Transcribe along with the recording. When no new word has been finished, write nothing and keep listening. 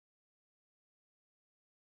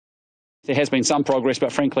there has been some progress, but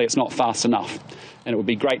frankly it's not fast enough. And it would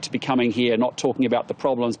be great to be coming here not talking about the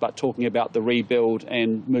problems but talking about the rebuild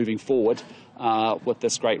and moving forward with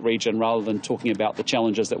this great region, rather than talking about the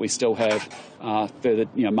challenges that we still have further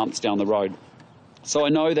months down the road. So I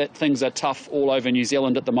know that things are tough all over New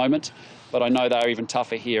Zealand at the moment, but I know they're even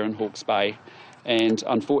tougher here in Hawke's Bay. And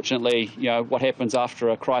unfortunately, what happens after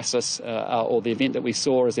a crisis or the event that we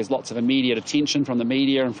saw is there's lots of immediate attention from the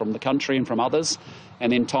media and from the country and from others,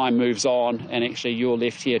 and then time moves on and actually you're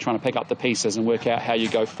left here trying to pick up the pieces and work out how you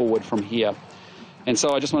go forward from here. And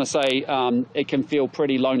so I just want to say it can feel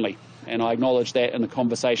pretty lonely, and I acknowledge that in the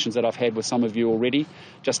conversations that I've had with some of you already,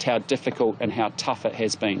 just how difficult and how tough it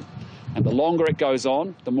has been. And the longer it goes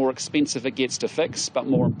on, the more expensive it gets to fix, but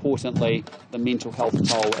more importantly, the mental health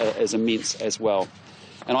toll is immense as well.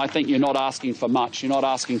 And I think you're not asking for much. You're not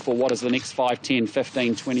asking for what does the next 5, 10,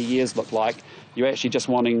 15, 20 years look like. You're actually just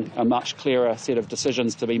wanting a much clearer set of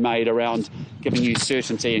decisions to be made around giving you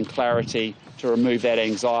certainty and clarity to remove that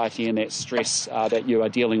anxiety and that stress that you are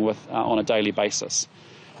dealing with on a daily basis.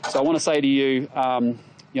 So I want to say to you,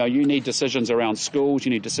 you need decisions around schools,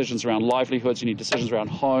 you need decisions around livelihoods, you need decisions around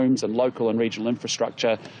homes and local and regional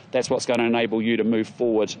infrastructure. That's what's going to enable you to move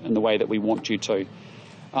forward in the way that we want you to.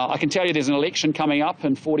 I can tell you there's an election coming up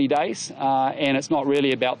in 40 days, and it's not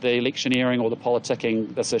really about the electioneering or the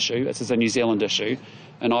politicking this issue. This is a New Zealand issue,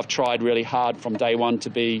 and I've tried really hard from day one to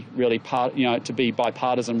be really to be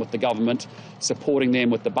bipartisan with the government, supporting them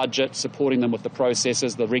with the budget, supporting them with the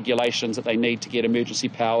processes, the regulations that they need to get emergency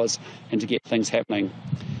powers and to get things happening.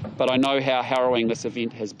 But I know how harrowing this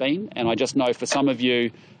event has been, and I just know for some of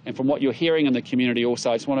you, and from what you're hearing in the community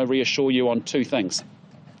also, I just want to reassure you on two things.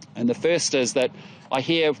 And the first is that I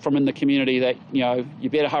hear from in the community that, you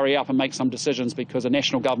better hurry up and make some decisions because a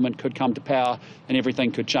national government could come to power and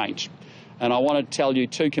everything could change. And I want to tell you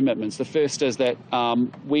two commitments. The first is that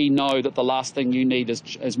we know that the last thing you need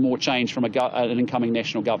is more change from an incoming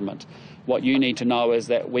national government. What you need to know is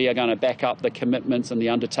that we are going to back up the commitments and the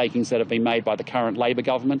undertakings that have been made by the current Labor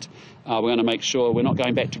government. We're going to make sure we're not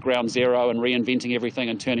going back to ground zero and reinventing everything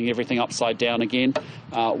and turning everything upside down again.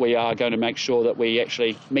 We are going to make sure that we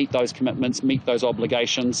actually meet those commitments, meet those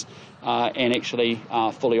obligations, and actually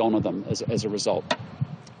fully honour them as a result.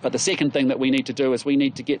 But the second thing that we need to do is we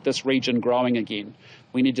need to get this region growing again.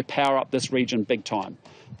 We need to power up this region big time.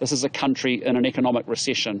 This is a country in an economic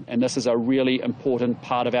recession, and this is a really important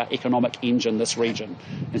part of our economic engine, this region.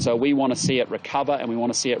 And so we want to see it recover, and we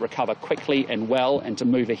want to see it recover quickly and well and to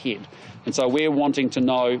move ahead. And so we're wanting to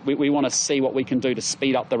know, we want to see what we can do to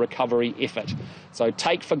speed up the recovery effort. So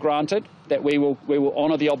take for granted that we will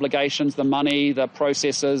honour the obligations, the money, the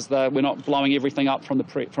processes, we're not blowing everything up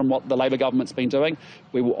from what the Labor government's been doing.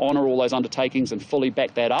 We will honour all those undertakings and fully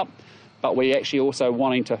back that up. But we're actually also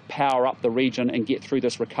wanting to power up the region and get through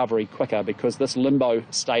this recovery quicker, because this limbo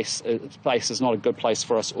place is not a good place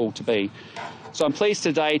for us all to be. So I'm pleased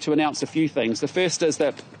today to announce a few things. The first is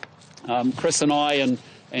that Chris and I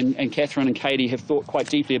and Catherine and Katie have thought quite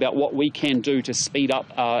deeply about what we can do to speed up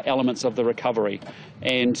elements of the recovery.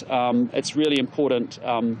 And it's really important,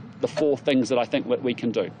 the four things that I think that we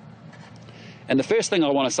can do. And the first thing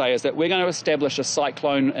I want to say is that we're going to establish a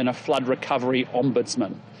cyclone and a flood recovery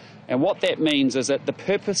ombudsman. And what that means is that the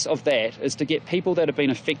purpose of that is to get people that have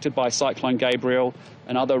been affected by Cyclone Gabrielle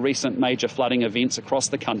and other recent major flooding events across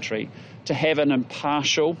the country to have an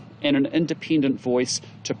impartial and an independent voice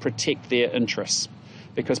to protect their interests.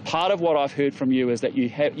 Because part of what I've heard from you is that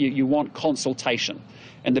you want consultation.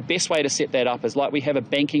 And the best way to set that up is like we have a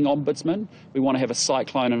banking ombudsman, we want to have a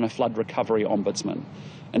cyclone and a flood recovery ombudsman.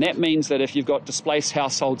 And that means that if you've got displaced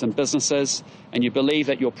households and businesses and you believe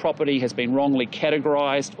that your property has been wrongly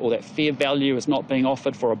categorised or that fair value is not being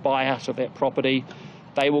offered for a buyout of that property,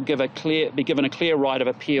 they will be given a clear right of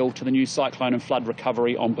appeal to the new Cyclone and Flood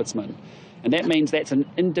Recovery Ombudsman. And that means that's an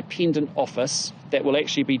independent office that will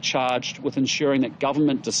actually be charged with ensuring that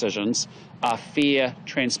government decisions are fair,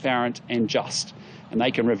 transparent and just. And they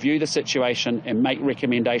can review the situation and make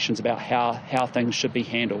recommendations about how things should be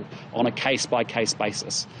handled on a case-by-case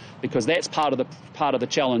basis. Because that's part of the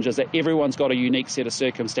challenge, is that everyone's got a unique set of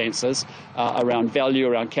circumstances around value,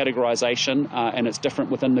 around categorisation, and it's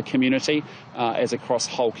different within the community as across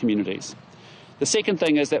whole communities. The second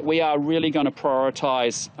thing is that we are really going to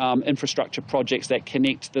prioritise infrastructure projects that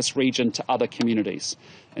connect this region to other communities.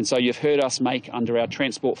 And so you've heard us make, under our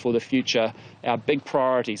Transport for the Future, our big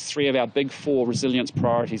priorities. 3 of our big 4 resilience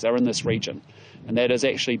priorities are in this region. And that is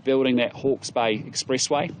actually building that Hawke's Bay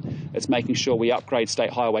Expressway. It's making sure we upgrade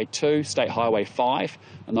State Highway 2, State Highway 5,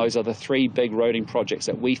 and those are the 3 big roading projects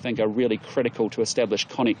that we think are really critical to establish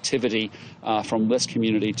connectivity from this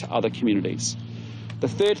community to other communities. The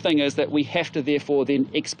third thing is that we have to therefore then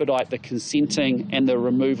expedite the consenting and the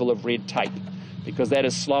removal of red tape, because that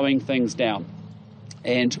is slowing things down.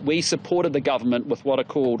 And we supported the government with what are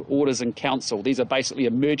called orders in council. These are basically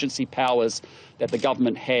emergency powers that the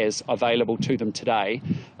government has available to them today.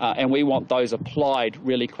 And we want those applied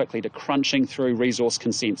really quickly to crunching through resource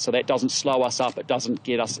consent. So that doesn't slow us up, it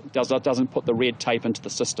doesn't put the red tape into the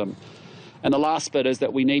system. And the last bit is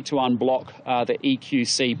that we need to unblock the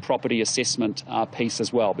EQC property assessment piece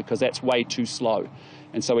as well, because that's way too slow.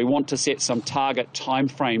 And so we want to set some target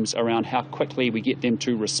timeframes around how quickly we get them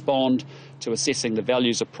to respond to assessing the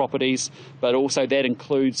values of properties, but also that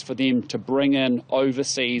includes for them to bring in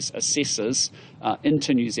overseas assessors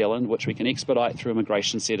into New Zealand, which we can expedite through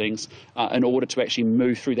immigration settings in order to actually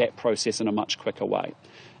move through that process in a much quicker way.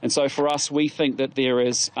 And so for us, we think that there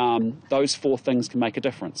is those four things can make a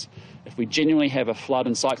difference. If we genuinely have a flood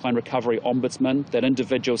and cyclone recovery ombudsman that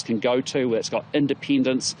individuals can go to, where it's got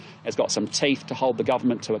independence, it's got some teeth to hold the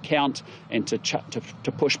government to account and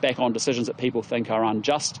to push back on decisions that people think are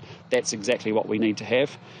unjust, that's exactly what we need to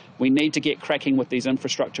have. We need to get cracking with these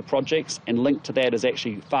infrastructure projects, and linked to that is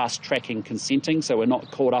actually fast-tracking consenting, so we're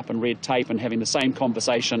not caught up in red tape and having the same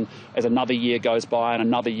conversation as another year goes by and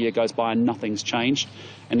another year goes by and nothing's changed.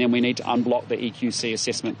 And then we need to unblock the EQC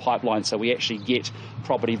assessment pipeline so we actually get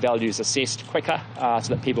property values assessed quicker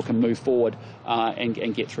so that people can move forward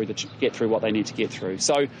and get through what they need to get through.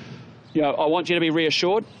 So, I want you to be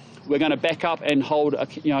reassured. We're going to back up and hold,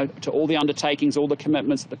 to all the undertakings, all the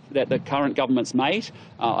commitments that the current government's made.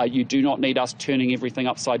 You do not need us turning everything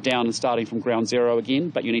upside down and starting from ground zero again,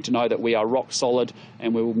 but you need to know that we are rock solid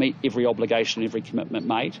and we will meet every obligation, every commitment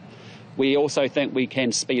made. We also think we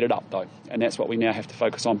can speed it up, though, and that's what we now have to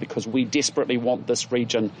focus on, because we desperately want this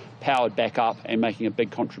region powered back up and making a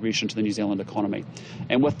big contribution to the New Zealand economy.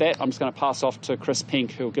 And with that, I'm just going to pass off to Chris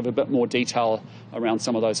Pink, who will give a bit more detail around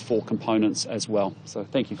some of those four components as well. So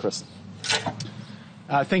thank you, Chris.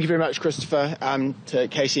 Thank you very much, Christopher, to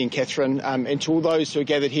Casey and Catherine, and to all those who are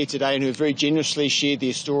gathered here today and who have very generously shared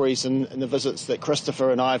their stories and the visits that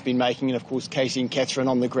Christopher and I have been making, and of course Casey and Catherine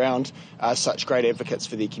on the ground are such great advocates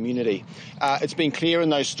for their community. It's been clear in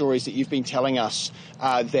those stories that you've been telling us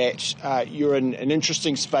that you're in an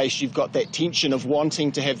interesting space. You've got that tension of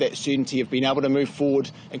wanting to have that certainty of being able to move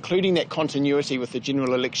forward, including that continuity with the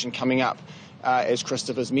general election coming up, as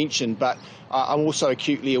Christopher's mentioned, but I'm also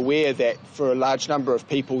acutely aware that for a large number of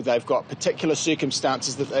people, they've got particular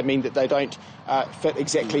circumstances that mean that they don't fit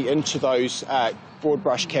exactly into those broad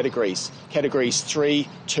brush categories 3,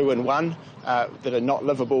 2 and 1 that are not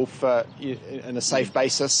livable in a safe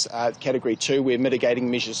basis, category 2 where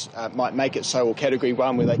mitigating measures might make it so, or category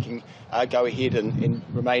 1 where they can go ahead and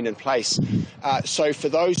remain in place. So for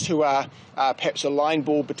those who are perhaps a line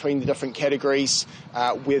ball between the different categories,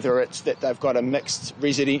 whether it's that they've got a mixed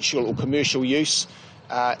residential or commercial use,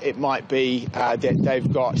 it might be that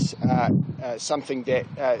they've got something that,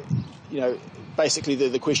 basically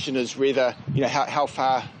the question is whether, how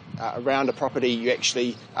far around a property you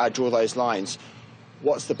actually draw those lines.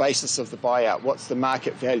 What's the basis of the buyout? What's the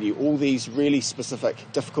market value? All these really specific,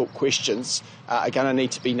 difficult questions are going to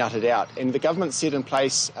need to be nutted out. And the government set in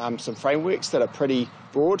place some frameworks that are pretty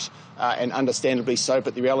broad and understandably so,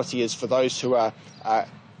 but the reality is for those who are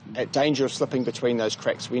at danger of slipping between those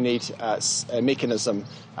cracks, we need a mechanism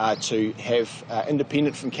to have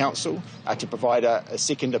independent from council to provide a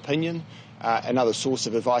second opinion, another source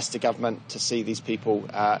of advice to government to see these people,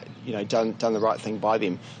 done the right thing by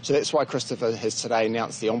them. So that's why Christopher has today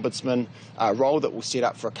announced the Ombudsman role that will set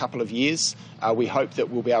up for a couple of years. We hope that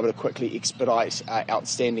we'll be able to quickly expedite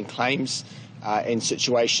outstanding claims in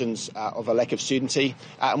situations of a lack of certainty.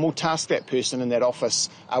 And we'll task that person in that office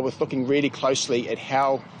with looking really closely at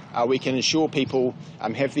how we can ensure people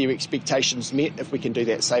have their expectations met if we can do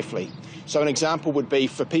that safely. So an example would be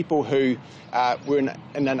for people who were in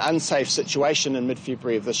an unsafe situation in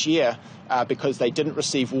mid-February of this year because they didn't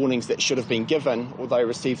receive warnings that should have been given, or they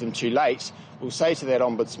received them too late, we'll say to that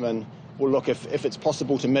Ombudsman, well, look, if it's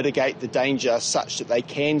possible to mitigate the danger such that they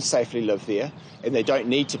can safely live there and they don't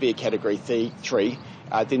need to be a Category 3,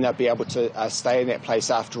 then they'll be able to stay in that place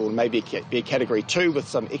after all, maybe be a Category 2 with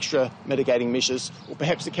some extra mitigating measures, or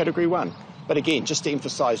perhaps a Category 1. But again, just to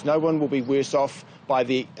emphasise, no one will be worse off by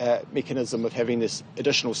the mechanism of having this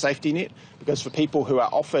additional safety net, because for people who are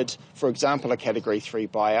offered, for example, a Category 3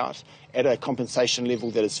 buyout at a compensation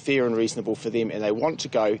level that is fair and reasonable for them and they want to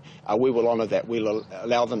go, we will honour that. We'll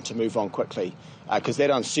allow them to move on quickly. Because that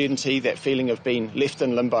uncertainty, that feeling of being left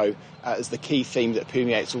in limbo is the key theme that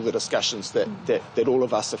permeates all the discussions that all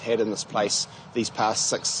of us have had in this place these past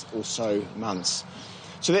 6 or so months.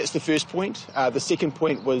 So that's the first point. The second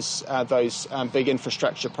point was those big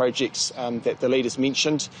infrastructure projects that the leaders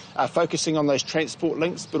mentioned, focusing on those transport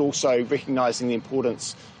links, but also recognising the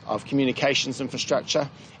importance of communications infrastructure.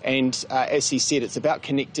 And as he said, it's about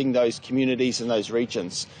connecting those communities and those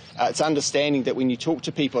regions. It's understanding that when you talk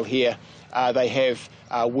to people here, they have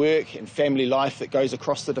work and family life that goes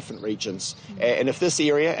across the different regions. And if this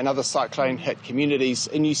area and other cyclone hit communities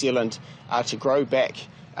in New Zealand are to grow back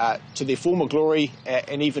to their former glory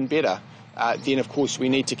and even better, then of course we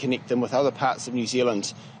need to connect them with other parts of New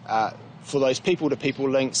Zealand for those people-to-people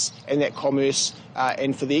links and that commerce,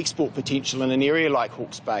 and for the export potential in an area like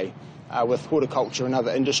Hawke's Bay, with horticulture and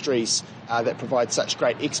other industries that provide such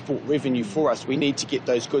great export revenue for us. We need to get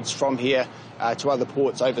those goods from here to other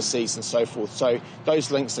ports overseas and so forth. So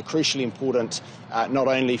those links are crucially important, not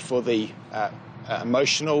only for the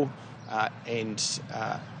emotional and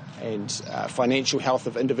financial health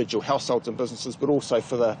of individual households and businesses, but also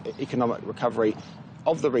for the economic recovery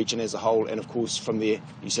of the region as a whole, and of course from there,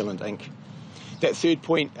 New Zealand Inc. That third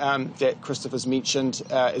point that Christopher's mentioned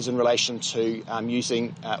is in relation to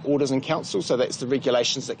using orders in council. So that's the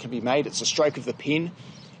regulations that can be made. It's a stroke of the pen.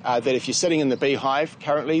 That if you're sitting in the beehive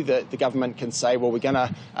currently, the government can say, well, we're going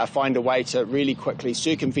to find a way to really quickly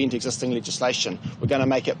circumvent existing legislation. We're going to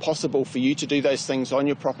make it possible for you to do those things on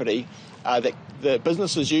your property that the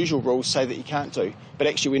business as usual rules say that you can't do. But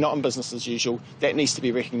actually, we're not in business as usual. That needs to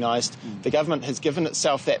be recognised. The government has given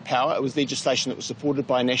itself that power. It was legislation that was supported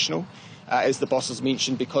by National, as the bosses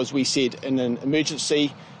mentioned, because we said in an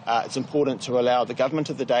emergency, it's important to allow the government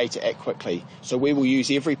of the day to act quickly. So we will use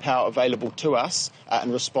every power available to us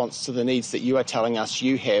in response to the needs that you are telling us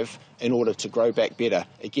you have in order to grow back better,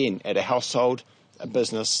 again, at a household, a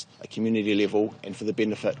business, a community level, and for the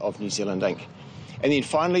benefit of New Zealand Inc. And then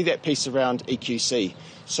finally, that piece around EQC.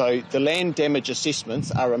 So the land damage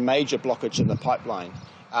assessments are a major blockage in the pipeline.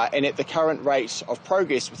 And at the current rate of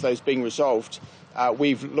progress with those being resolved,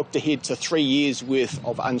 we've looked ahead to 3 years' worth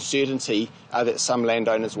of uncertainty that some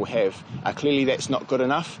landowners will have. Clearly, that's not good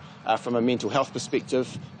enough from a mental health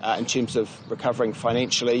perspective in terms of recovering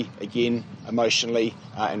financially, again, emotionally,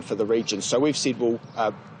 and for the region. So we've said we'll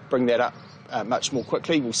bring that up much more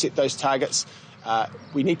quickly. We'll set those targets.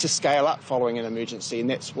 We need to scale up following an emergency, and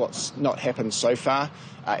that's what's not happened so far.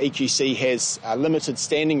 EQC has limited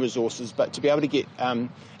standing resources, but to be able to get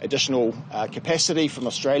additional capacity from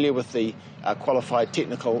Australia with the qualified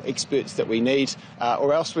technical experts that we need,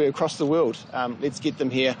 or elsewhere across the world, let's get them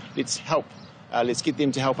here, let's get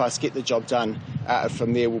them to help us get the job done.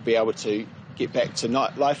 From there, we'll be able to get back to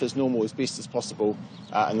life as normal as best as possible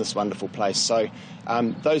in this wonderful place. So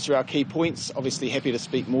those are our key points. Obviously happy to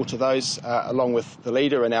speak more to those along with the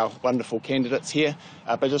leader and our wonderful candidates here.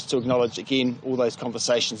 But just to acknowledge again all those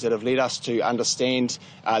conversations that have led us to understand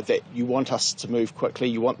that you want us to move quickly,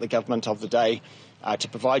 you want the government of the day to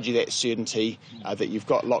provide you that certainty that you've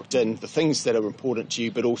got locked in the things that are important to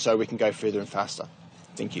you, but also we can go further and faster.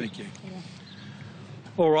 Thank you. Thank you.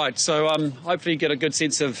 All right, so hopefully you get a good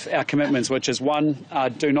sense of our commitments, which is one,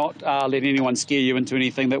 do not let anyone scare you into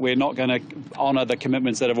anything, that we're not going to honour the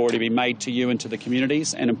commitments that have already been made to you and to the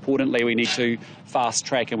communities. And importantly, we need to fast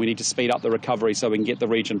track and we need to speed up the recovery so we can get the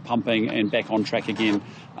region pumping and back on track again.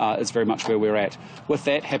 Is very much where we're at. With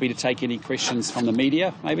that, happy to take any questions from the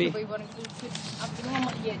media, maybe? Sorry.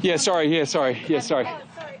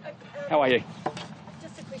 How are you?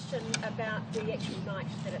 Just a question about the actual night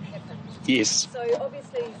that it happened. Yes. So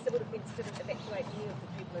obviously civil defence didn't evacuate any of the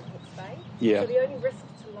people in Hawke's Bay. Yeah. So the only risk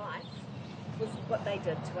to life was what they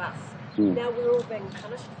did to us. Now we're all being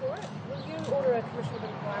punished for it. Will you order a commission of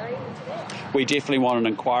inquiry into that? We definitely want an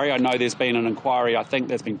inquiry. I know there's been an inquiry, I think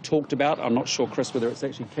that's been talked about. I'm not sure, Chris, whether it's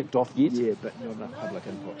actually kicked off yet. Yeah, but not enough public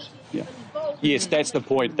input. Yeah. Yes, that's the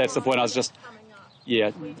point. That's the point. I was just...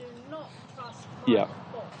 Yeah. We do not trust Yeah.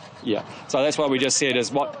 Yeah. So that's what we just said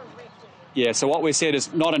is what... Yeah, so what we said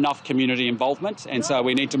is not enough community involvement, and so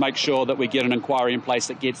we need to make sure that we get an inquiry in place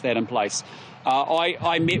that gets that in place.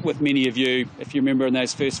 I met with many of you, if you remember, in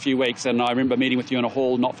those first few weeks, and I remember meeting with you in a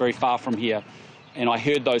hall not very far from here, and I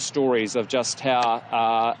heard those stories of just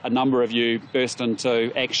how a number of you burst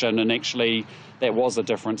into action, and actually there was a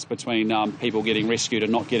difference between people getting rescued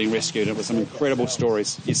and not getting rescued. It was some incredible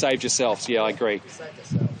stories. You saved yourselves, yeah, I agree.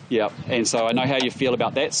 Yeah, and so I know how you feel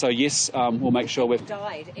about that, so yes, we'll make sure we've...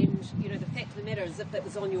 died, and the fact of the matter is if that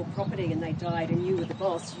was on your property and they died and you were the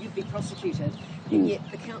boss, you'd be prosecuted, and yet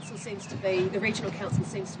the regional council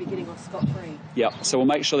seems to be getting off scot-free. Yeah, so we'll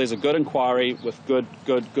make sure there's a good inquiry with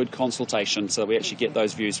good consultation so we actually get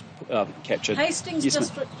those views captured. Hastings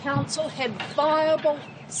District Council had viable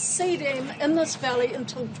CDM in this valley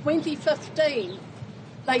until 2015.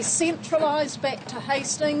 They centralised back to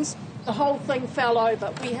Hastings. The whole thing fell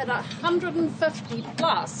over. We had 150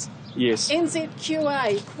 plus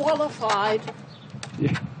NZQA qualified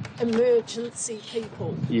emergency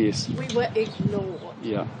people. Yes. We were ignored.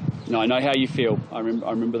 Yeah. No, I know how you feel. I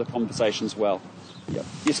remember the conversations well. Yep.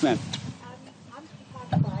 Yes, ma'am. I'm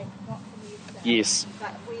from Parkway, not from the estate. Yes.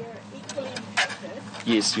 But we're equally impacted.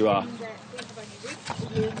 Yes, you are. In that we have only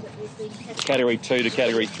recently learned that we've been Category 2 to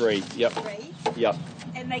Category 3. Yep. 3. Yep.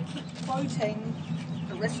 And they keep quoting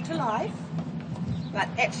the risk to life, but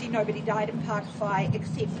actually nobody died in Parkway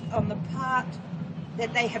except on the part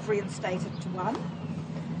that they have reinstated to 1.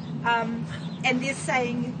 And they're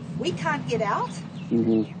saying, we can't get out.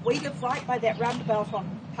 Mm-hmm. We live right by that roundabout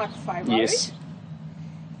on Parkway Road. Yes.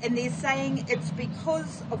 And they're saying it's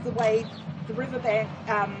because of the way the riverbank,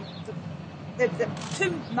 the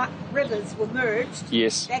 2 rivers were merged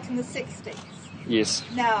back in the 60s. Yes.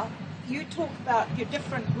 Now, you talk about your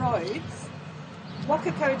different roads.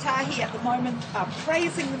 Waka Kotahi at the moment are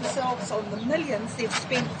praising themselves on the millions they've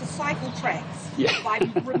spent for cycle tracks by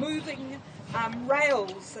removing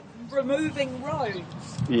rails, removing roads,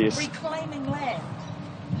 reclaiming land.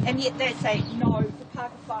 And yet they say, no, for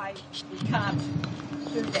Parkway, we can't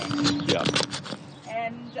do that. Yeah.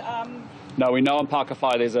 And no, we know in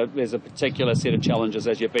Parkway there's a particular set of challenges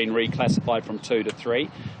as you've been reclassified from 2 to 3,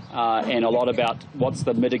 and a lot about what's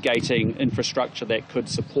the mitigating infrastructure that could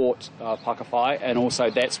support Parkway, and also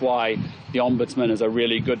that's why the Ombudsman is a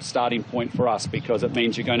really good starting point for us, because it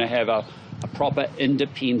means you're going to have a proper,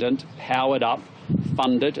 independent, powered up,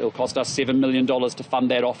 funded. It'll cost us $7 million to fund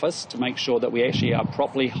that office to make sure that we actually are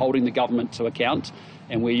properly holding the government to account,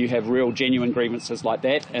 and where you have real genuine grievances like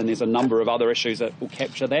that, and there's a number of other issues that will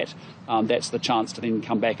capture that, that's the chance to then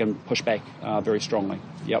come back and push back very strongly.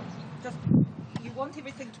 Yep. Just, you want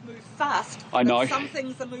everything to move fast. I know. But some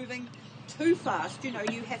things are moving too fast. You know,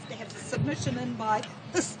 you have to have the submission in by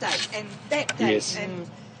this date and that date. Yes. And,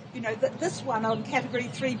 you know, this one on Category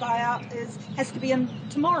 3 buyout has to be in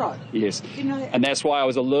tomorrow. Yes. You know, and that's why I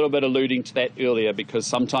was a little bit alluding to that earlier, because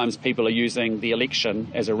sometimes people are using the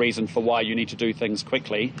election as a reason for why you need to do things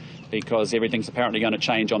quickly, because everything's apparently going to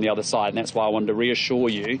change on the other side. And that's why I wanted to reassure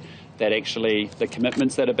you that actually the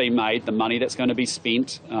commitments that have been made, the money that's going to be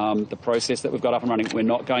spent, the process that we've got up and running, we're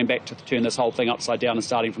not going back to turn this whole thing upside down and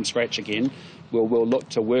starting from scratch again. We'll look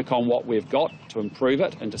to work on what we've got to improve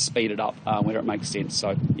it and to speed it up where it makes sense.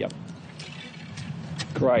 So, yep.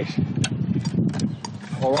 Great.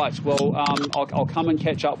 All right. Well, I'll come and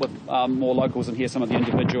catch up with more locals and hear some of the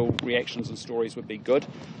individual reactions and stories would be good.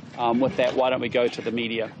 With that, why don't we go to the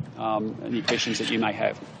media? Any questions that you may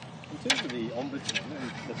have? In terms of the Ombudsman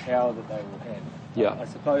and the power that they will have, I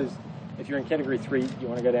suppose if you're in Category 3, you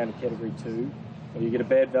want to go down to Category 2, or you get a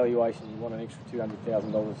bad valuation, you want an extra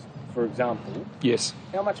 $200,000, for example. Yes.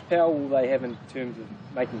 How much power will they have in terms of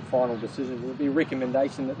making final decisions? Will it be a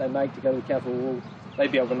recommendation that they make to go to the council, or will they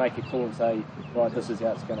be able to make a call and say, right, this is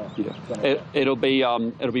how it's going to go? It'll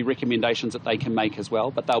be recommendations that they can make as well,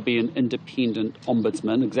 but they'll be an independent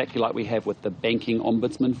ombudsman, exactly like we have with the banking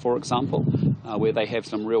ombudsman, for example, where they have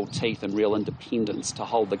some real teeth and real independence to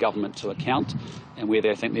hold the government to account, and where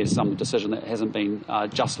they think there's some decision that hasn't been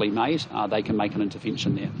justly made, they can make an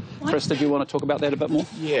intervention there. Chris, did you want to talk about that a bit more?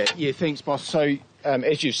 Yeah, thanks, boss. So,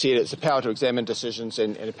 as you've said, it's a power to examine decisions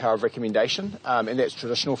and a power of recommendation, and that's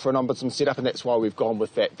traditional for an ombudsman setup, and that's why we've gone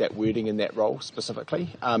with that wording in that role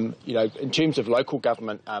specifically. You know, in terms of local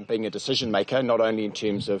government being a decision maker, not only in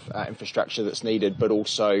terms of infrastructure that's needed, but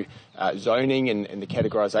also zoning and the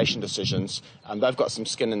categorisation decisions, they've got some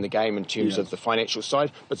skin in the game in terms of the financial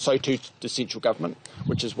side, but so too to central government,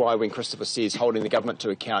 which is why when Christopher says holding the government to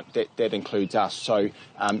account, that includes us. So,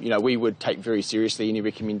 you know, we would take very seriously any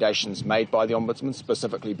recommendations made by the Ombudsman,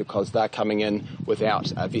 specifically because they're coming in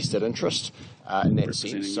without a vested interest in that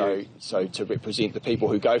sense. So to represent the people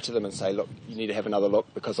who go to them and say, look, you need to have another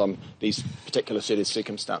look because I'm these particular set of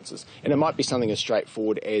circumstances. And it might be something as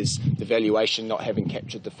straightforward as the valuation not having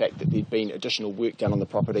captured the fact that there'd been additional work done on the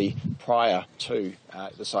property prior to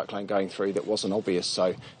the cyclone going through that wasn't obvious.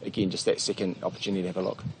 So again, just that second opportunity to have a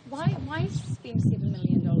look. Why spend $7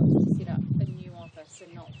 million to set up a new office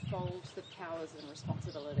and not fold the powers and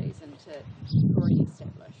responsibilities into already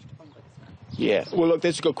established ombudsman? Yeah, well, look,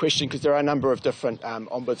 that's a good question, because there are a number of different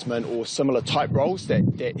ombudsman or similar type roles that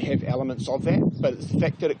have elements of that, but it's the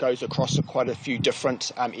fact that it goes across quite a few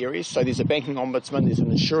different areas. So there's a banking ombudsman, there's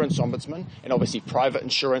an insurance ombudsman, and obviously private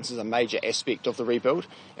insurance is a major aspect of the rebuild.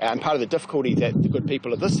 And part of the difficulty that the good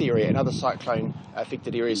people of this area and other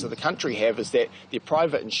cyclone-affected areas of the country have is that their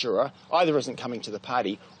private insurer either isn't coming to the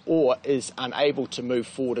party or is unable to move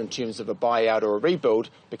forward in terms of a buyout or a rebuild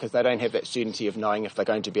because they don't have that certainty of knowing if they're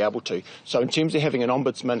going to be able to. So in terms of having an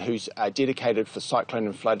ombudsman who's dedicated for cyclone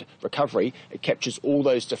and flood recovery, it captures all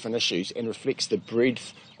those different issues and reflects the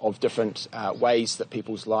breadth of different ways that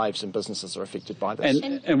people's lives and businesses are affected by this.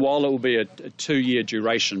 And while it will be a 2-year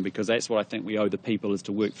duration, because that's what I think we owe the people, is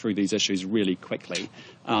to work through these issues really quickly.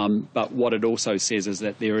 But what it also says is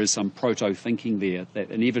that there is some proto-thinking there, that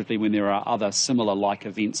inevitably when there are other similar-like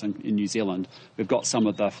events in New Zealand, we've got some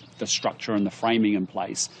of the structure and the framing in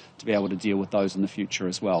place to be able to deal with those in the future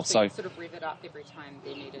as well. So sort of rev it up every time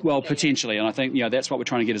they're needed. Well, potentially, and I think that's what we're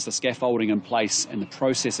trying to get, is the scaffolding in place and the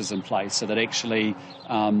processes in place, so that actually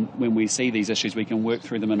when we see these issues, we can work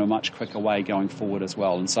through them in a much quicker way going forward as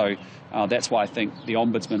well. And so that's why I think the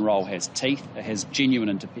Ombudsman role has teeth, it has genuine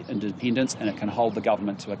independence, and it can hold the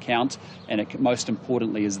government to account, and it most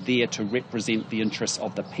importantly is there to represent the interests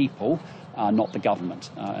of the people, not the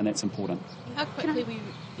government, and that's important. How quickly will you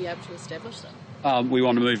be able to establish them? We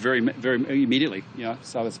want to move very, very immediately,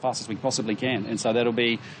 so as fast as we possibly can. And so that'll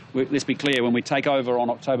be, let's be clear, when we take over on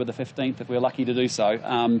October the 15th, if we're lucky to do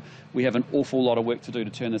so, we have an awful lot of work to do to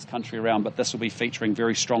turn this country around, but this will be featuring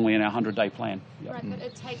very strongly in our 100-day plan. Yep. Right, but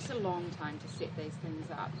it takes a long time to set these things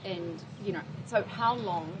up. And, so how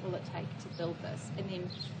long will it take to build this? And then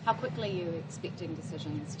how quickly are you expecting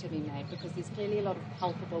decisions to be made? Because there's clearly a lot of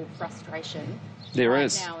palpable frustration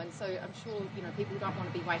now. And so I'm sure, people don't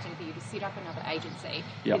want to be waiting for you to set up another agency,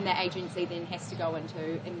 and that agency then has to go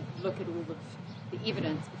into and look at all of the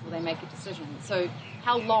evidence before they make a decision. So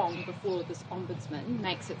how long before this ombudsman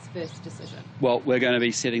makes its first decision? Well, we're going to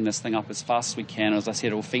be setting this thing up as fast as we can. As I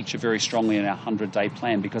said, it will feature very strongly in our 100-day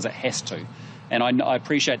plan because it has to. And I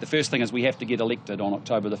appreciate the first thing is we have to get elected on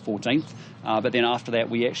October the 14th, but then after that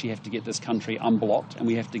we actually have to get this country unblocked, and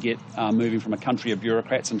we have to get moving from a country of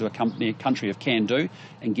bureaucrats into a country of can-do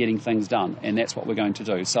and getting things done, and that's what we're going to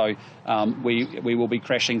do. So we will be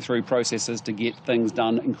crashing through processes to get things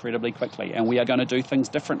done incredibly quickly, and we are going to do things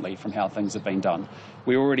differently from how things have been done.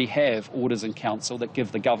 We already have orders in council that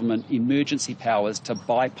give the government emergency powers to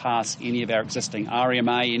bypass any of our existing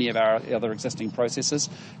RMA, any of our other existing processes,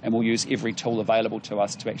 and we'll use every tool available to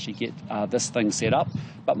us to actually get this thing set up,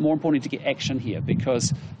 but more importantly to get action here,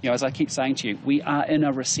 because as I keep saying to you, we are in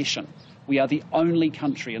a recession. We are the only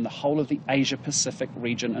country in the whole of the Asia-Pacific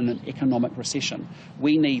region in an economic recession.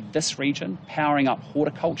 We need this region powering up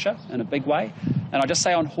horticulture in a big way. And I just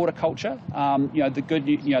say on horticulture, the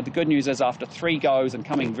good news is after 3 goes and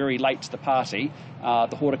coming very late to the party,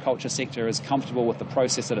 the horticulture sector is comfortable with the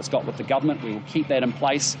process that it's got with the government. We will keep that in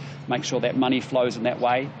place, make sure that money flows in that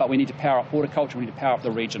way. But we need to power up horticulture. We need to power up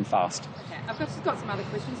the region fast. Okay, I've just got some other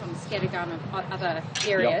questions on the scattergun of other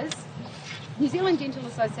areas. Yep. New Zealand Dental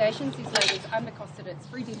Association says Labour's undercosted its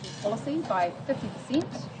free dental policy by 50%.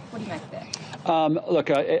 What do you make of that?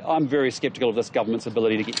 Look, I'm very sceptical of this government's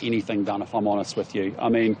ability to get anything done, if I'm honest with you. I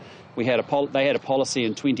mean, they had a policy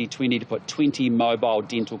in 2020 to put 20 mobile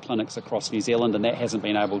dental clinics across New Zealand, and that hasn't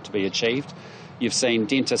been able to be achieved. You've seen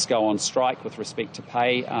dentists go on strike with respect to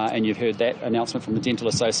pay, and you've heard that announcement from the Dental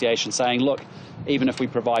Association saying, look, even if we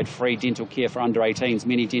provide free dental care for under 18s,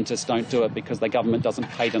 many dentists don't do it because the government doesn't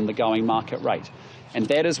pay them the going market rate. And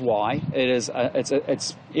that is why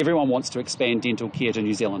everyone wants to expand dental care to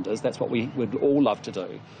New Zealanders. That's what we would all love to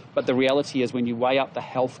do. But the reality is when you weigh up the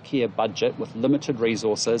healthcare budget with limited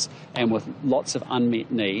resources and with lots of unmet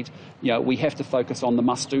need, we have to focus on the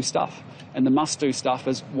must-do stuff. And the must-do stuff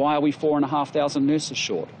is, why are we 4,500 nurses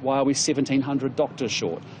short? Why are we 1,700 doctors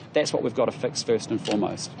short? That's what we've got to fix first and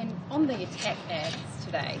foremost. And on the attack ads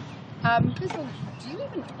today, first of all, do you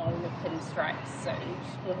even own a pinstripe suit,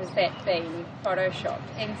 or has that been photoshopped?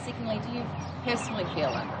 And secondly, do you personally feel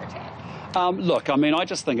under attack? Look, I mean, I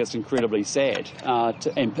just think it's incredibly sad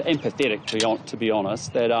and pathetic, to be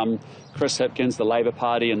honest, that Chris Hipkins, the Labour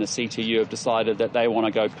Party and the CTU have decided that they want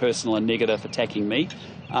to go personal and negative attacking me.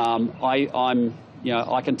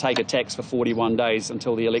 I can take attacks for 41 days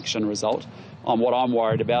until the election result. What I'm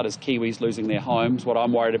worried about is Kiwis losing their homes. What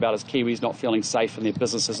I'm worried about is Kiwis not feeling safe in their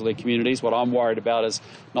businesses or their communities. What I'm worried about is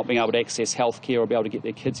not being able to access health care or be able to get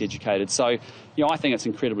their kids educated. So, I think it's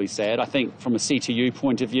incredibly sad. I think from a CTU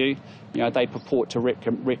point of view, they purport to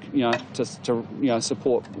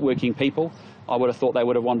support working people. I would have thought they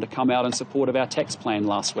would have wanted to come out in support of our tax plan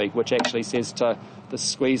last week, which actually says to the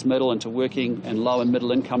squeezed middle and to working and low and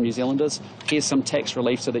middle income New Zealanders, here's some tax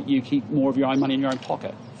relief so that you keep more of your own money in your own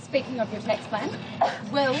pocket. Speaking of your tax plan,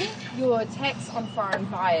 will your tax on foreign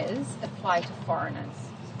buyers apply to foreigners?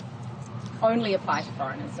 Only apply to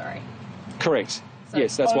foreigners, sorry. Correct. So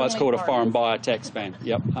yes, that's why it's called a foreign buyer tax ban.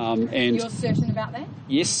 Yep. And you're certain about that?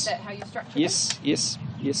 Yes. Is that how you structure it?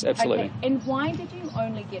 Yes, absolutely. Okay. And why did you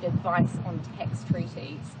only get advice on tax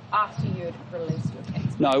treaties after you had released your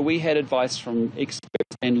tax plan? No, we had advice from experts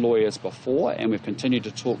and lawyers before, and we've continued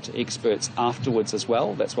to talk to experts afterwards as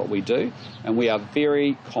well. That's what we do. And we are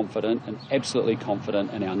very confident and absolutely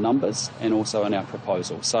confident in our numbers and also in our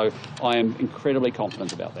proposal. So I am incredibly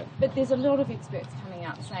confident about that. But there's a lot of experts coming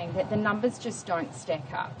out saying that the numbers just don't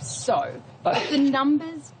stack up. So if the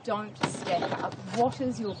numbers don't stack up, what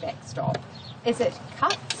is your backstop? Is it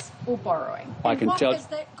cuts or borrowing? What has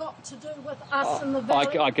that got to do with us in the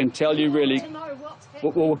valley? I can tell you really.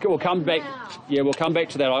 We'll come back. Now. Yeah, we'll come back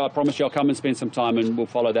to that. I promise you, I'll come and spend some time and we'll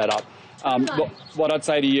follow that up. What I'd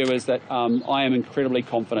say to you is that I am incredibly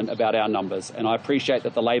confident about our numbers, and I appreciate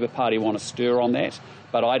that the Labour Party want to stir on that,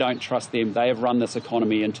 but I don't trust them. They have run this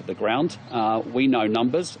economy into the ground. We know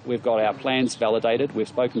numbers. We've got our plans validated. We've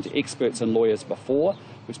spoken to experts and lawyers before.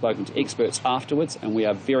 We've spoken to experts afterwards, and we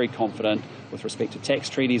are very confident with respect to tax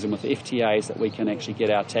treaties and with FTAs that we can actually get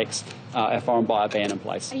our foreign buyer ban in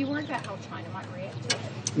place. Are you worried about how China might react to it?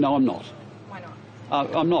 No, I'm not. Why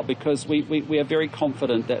not? I'm not, because we are very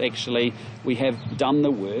confident that actually we have done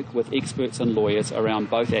the work with experts and lawyers around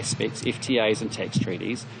both aspects, FTAs and tax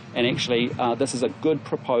treaties, and actually this is a good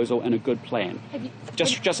proposal and a good plan. I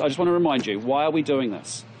just want to remind you, why are we doing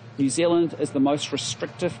this? New Zealand is the most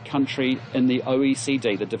restrictive country in the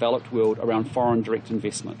OECD, the developed world, around foreign direct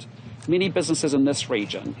investment. Many businesses in this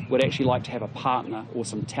region would actually like to have a partner or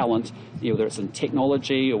some talent, whether it's in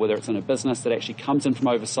technology or whether it's in a business that actually comes in from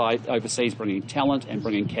overseas bringing talent and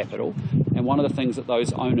bringing capital. And one of the things that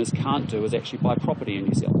those owners can't do is actually buy property in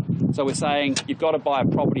New Zealand. So we're saying you've got to buy a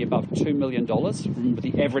property above $2 million. Remember,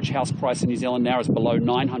 the average house price in New Zealand now is below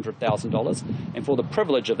 $900,000. And for the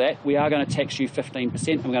privilege of that, we are going to tax you 15%,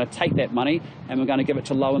 and we're going to take that money and we're going to give it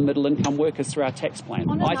to low and middle income workers through our tax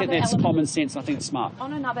plan. I think that's common sense, and I think it's smart.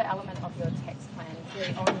 On another element of your tax plan,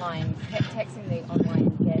 taxing the online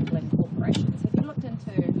gambling corporations. Have you looked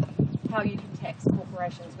into how you can tax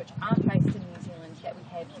corporations which aren't based in New Zealand that we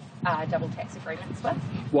have double tax agreements with?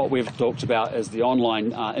 What we've talked about is the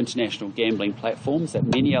online international gambling platforms that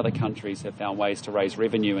many other countries have found ways to raise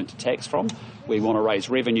revenue and to tax from. We want to raise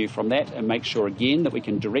revenue from that and make sure again that we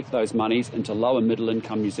can direct those monies into low and middle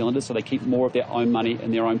income New Zealanders so they keep more of their own money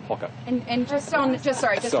in their own pocket. And just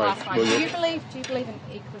last one. Do you believe in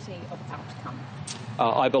equity of outcome?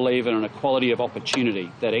 I believe in an equality of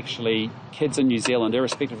opportunity, that actually kids in New Zealand,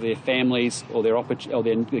 irrespective of their families or their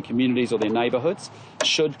communities or their neighbourhoods,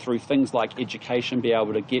 should, through things like education, be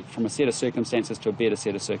able to get from a set of circumstances to a better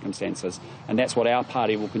set of circumstances. And that's what our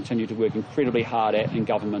party will continue to work incredibly hard at in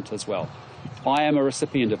government as well. I am a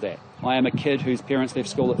recipient of that. I am a kid whose parents left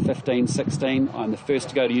school at 15, 16. I'm the first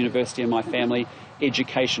to go to university in my family.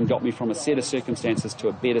 Education got me from a set of circumstances to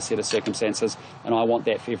a better set of circumstances, and I want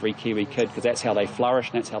that for every Kiwi kid, because that's how they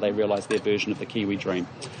flourish and that's how they realise their version of the Kiwi dream.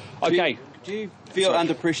 Okay. Do you feel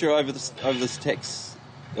under pressure over this tax,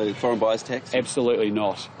 foreign buyers tax? Absolutely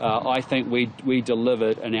not. I think we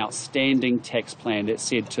delivered an outstanding tax plan that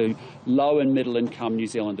said to low and middle income New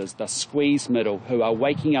Zealanders, the squeezed middle, who are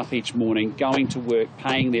waking up each morning, going to work,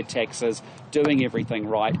 paying their taxes, doing everything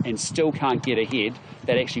right, and still can't get ahead,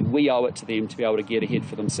 that actually we owe it to them to be able to get ahead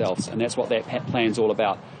for themselves. And that's what that plan's all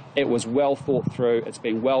about. It was well thought through, it's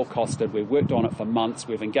been well costed, we've worked on it for months,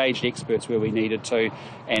 we've engaged experts where we needed to,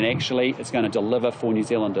 and actually it's going to deliver for New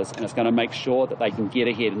Zealanders, and it's going to make sure that they can get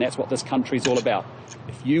ahead, and that's what this country's all about.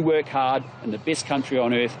 If you work hard in the best country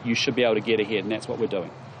on earth, you should be able to get ahead, and that's what we're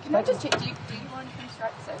doing. Can I just check, do you own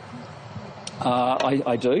Construct Soup?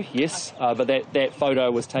 I do, yes, but that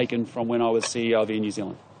photo was taken from when I was CEO of Air New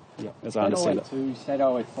Zealand. Yeah, as I understand it. State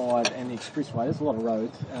 085 and the expressway, there's a lot of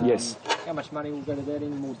roads. Yes. How much money will go to that? Any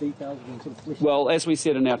more details? Well, as we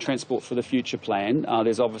said in our Transport for the Future plan,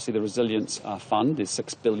 there's obviously the Resilience Fund. There's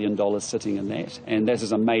 $6 billion sitting in that, and this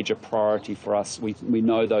is a major priority for us. We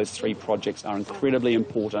know those three projects are incredibly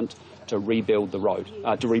important to rebuild the road,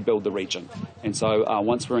 to rebuild the region. And so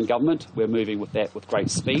once we're in government, we're moving with that with great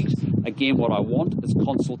speed. Again, what I want is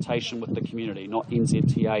consultation with the community, not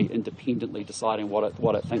NZTA independently deciding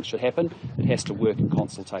what it thinks should happen. It has to work in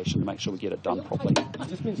consultation to make sure we get it done properly. You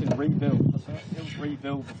just mentioned rebuild. It was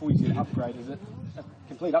rebuild before you said upgrade. Is it a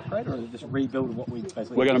complete upgrade, or is it just rebuild of what we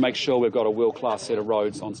basically... We're going to make sure we've got a world-class set of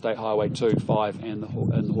roads on State Highway 2, 5 and the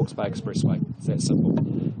Hawke's Bay Expressway. It's that simple.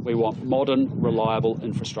 We want modern, reliable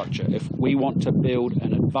infrastructure. If we want to build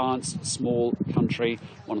an advanced, small country,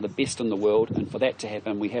 one of the best in the world, and for that to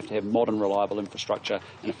happen, we have to have modern, reliable infrastructure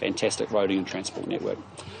and a fantastic roading and transport network.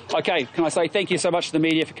 Okay, can I say thank you so much to the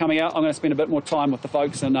media for coming out. I'm going to spend a bit more time with the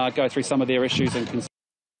folks and go through some of their issues and concerns.